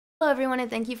Hello everyone, and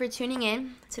thank you for tuning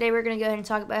in. Today we're going to go ahead and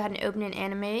talk about how to open an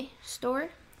anime store.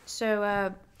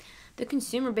 So the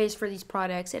consumer base for these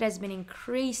products, it has been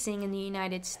increasing in the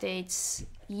United States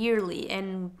yearly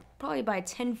and probably by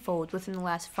tenfold within the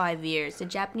last 5 years. The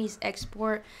Japanese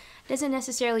export doesn't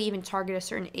necessarily even target a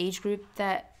certain age group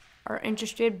that are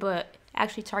interested, but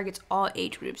actually targets all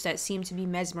age groups that seem to be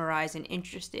mesmerized and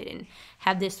interested and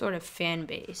have this sort of fan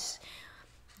base.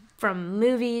 From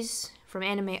movies, from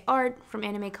anime art, from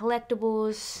anime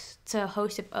collectibles, to a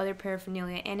host of other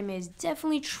paraphernalia, anime is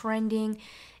definitely trending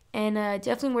and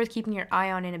definitely worth keeping your eye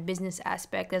on in a business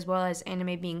aspect, as well as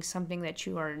anime being something that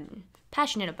you are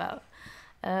passionate about.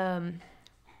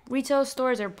 Retail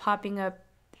stores are popping up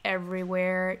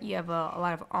everywhere. You have a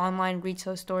lot of online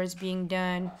retail stores being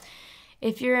done.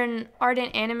 If you're an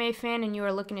ardent anime fan and you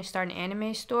are looking to start an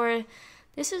anime store,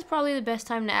 this is probably the best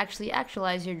time to actually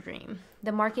actualize your dream.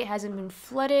 The market hasn't been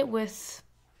flooded with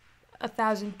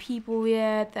 1,000 people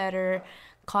yet that are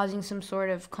causing some sort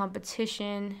of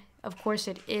competition. Of course,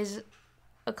 it is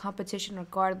a competition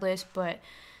regardless, but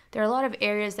there are a lot of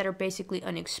areas that are basically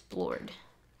unexplored.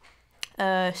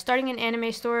 Starting an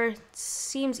anime store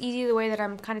seems easy the way that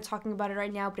I'm kind of talking about it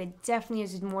right now, but it definitely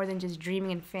is more than just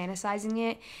dreaming and fantasizing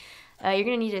it. You're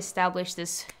going to need to establish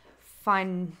this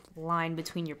fine line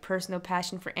between your personal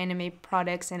passion for anime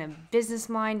products and a business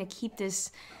mind to keep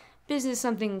this business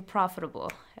something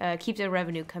profitable, keep the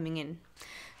revenue coming in.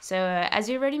 So as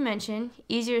you already mentioned,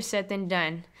 easier said than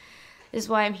done. This is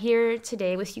why I'm here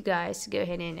today with you guys to go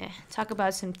ahead and talk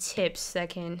about some tips that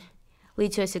can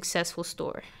lead to a successful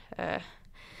store. So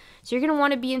you're going to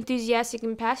want to be enthusiastic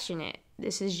and passionate.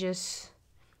 This is just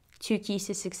 2 keys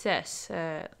to success.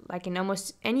 Like in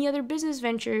almost any other business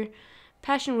venture,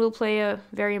 passion will play a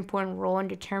very important role in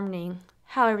determining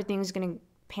how everything's going to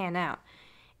pan out.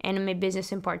 Anime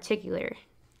business in particular.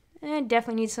 It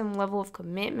definitely needs some level of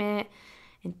commitment,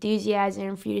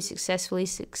 enthusiasm for you to successfully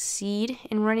succeed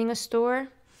in running a store.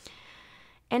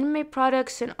 Anime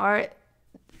products and art,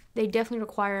 they definitely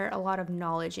require a lot of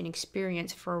knowledge and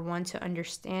experience for one to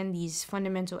understand these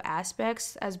fundamental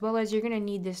aspects, as well as you're going to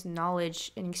need this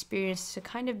knowledge and experience to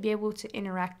kind of be able to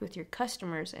interact with your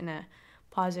customers in a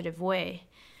positive way,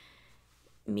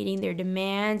 meeting their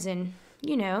demands and,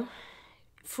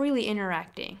 freely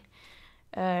interacting.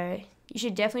 You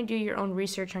should definitely do your own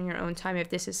research on your own time if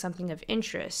this is something of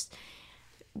interest.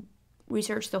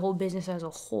 Research the whole business as a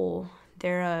whole.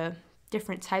 There are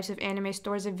different types of anime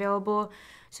stores available,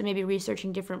 so maybe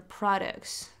researching different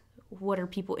products. What are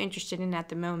people interested in at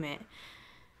the moment?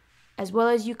 As well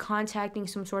as you contacting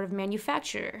some sort of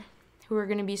manufacturer who are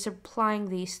going to be supplying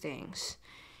these things.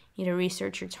 You need to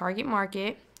research your target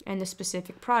market and the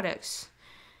specific products.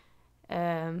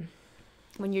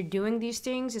 When you're doing these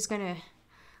things, it's going to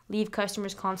leave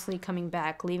customers constantly coming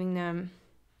back, leaving them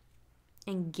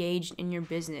engaged in your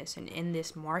business and in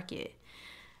this market,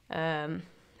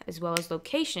 as well as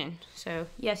location. So,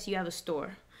 yes, you have a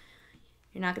store.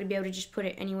 You're not going to be able to just put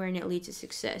it anywhere and it leads to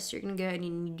success. You're going to go ahead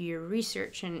and do your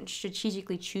research and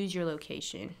strategically choose your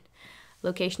location.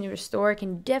 Location of your store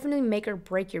can definitely make or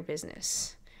break your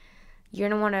business. You're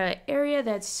going to want an area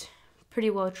that's pretty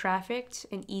well trafficked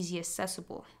and easy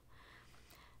accessible.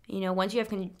 Once you have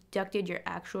conducted your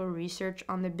actual research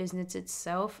on the business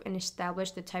itself and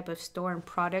established the type of store and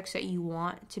products that you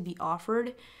want to be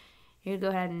offered, you're going to go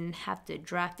ahead and have to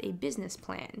draft a business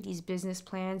plan. These business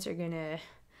plans are going to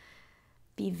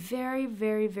be very,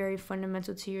 very, very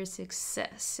fundamental to your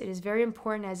success. It is very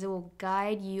important as it will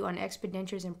guide you on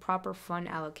expenditures and proper fund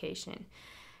allocation.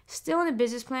 Still in the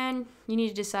business plan, you need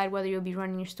to decide whether you'll be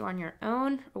running your store on your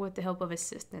own or with the help of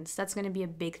assistants. That's going to be a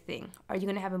big thing. Are you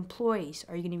going to have employees?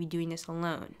 Are you going to be doing this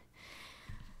alone?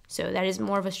 So that is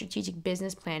more of a strategic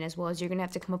business plan, as well as you're going to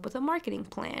have to come up with a marketing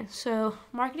plan. So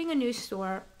marketing a new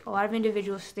store, a lot of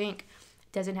individuals think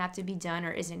doesn't have to be done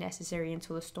or isn't necessary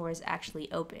until the store is actually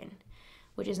open,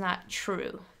 which is not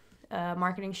true.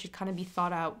 Marketing should kind of be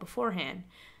thought out beforehand.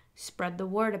 Spread the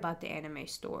word about the anime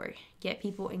store. Get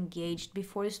people engaged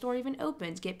before the store even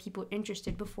opens. Get people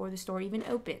interested before the store even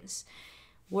opens.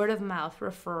 Word of mouth,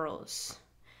 referrals.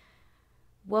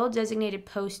 Well-designated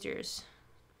posters.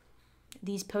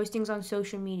 These postings on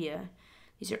social media,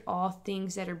 these are all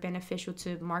things that are beneficial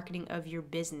to marketing of your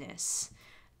business.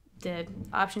 The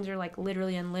options are like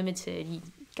literally unlimited. You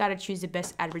got to choose the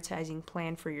best advertising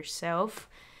plan for yourself,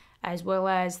 as well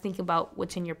as think about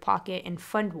what's in your pocket and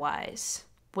fund-wise.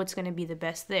 What's going to be the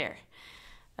best there.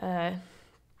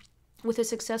 With a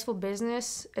successful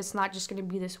business, it's not just going to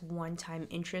be this one-time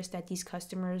interest that these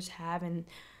customers have and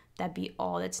that be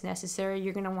all that's necessary.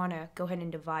 You're going to want to go ahead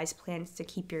and devise plans to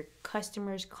keep your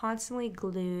customers constantly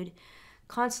glued,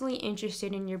 constantly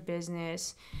interested in your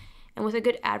business, and with a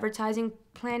good advertising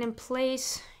plan in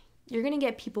place, you're going to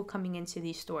get people coming into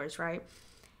these stores, right?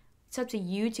 It's up to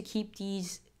you to keep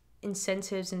these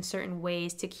incentives in certain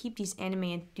ways to keep these anime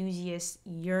enthusiasts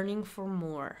yearning for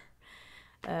more.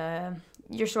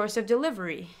 Your source of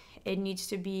delivery, it needs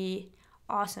to be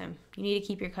awesome. You need to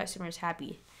keep your customers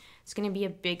happy. It's going to be a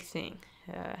big thing.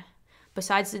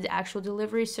 Besides the actual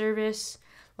delivery service,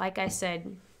 like I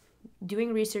said,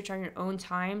 doing research on your own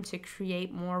time to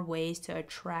create more ways to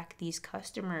attract these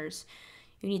customers.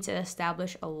 You need to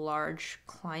establish a large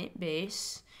client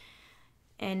base.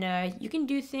 And you can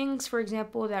do things, for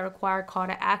example, that require call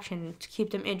to action to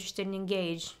keep them interested and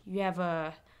engaged. You have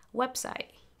a website.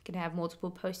 You can have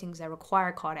multiple postings that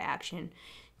require call to action.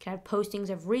 You can have postings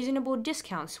of reasonable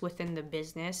discounts within the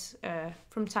business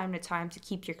from time to time to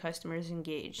keep your customers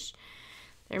engaged.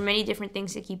 There are many different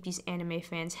things to keep these anime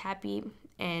fans happy,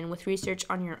 and with research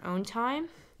on your own time,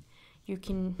 you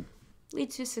can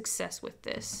lead to success with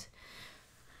this.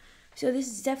 So this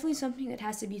is definitely something that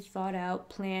has to be thought out,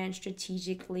 planned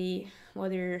strategically,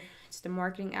 whether it's the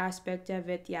marketing aspect of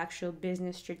it, the actual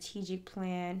business strategic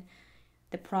plan,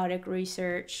 the product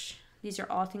research. These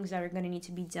are all things that are going to need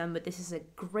to be done, but this is a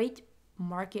great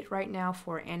market right now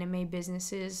for anime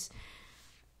businesses.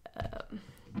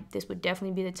 This would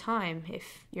definitely be the time.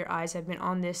 If your eyes have been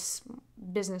on this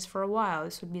business for a while,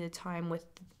 this would be the time with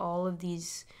all of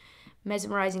these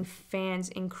mesmerizing fans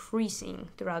increasing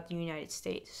throughout the United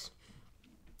States.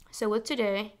 So with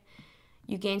today,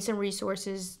 you gain some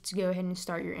resources to go ahead and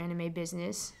start your anime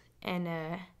business. And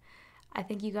I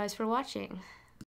thank you guys for watching.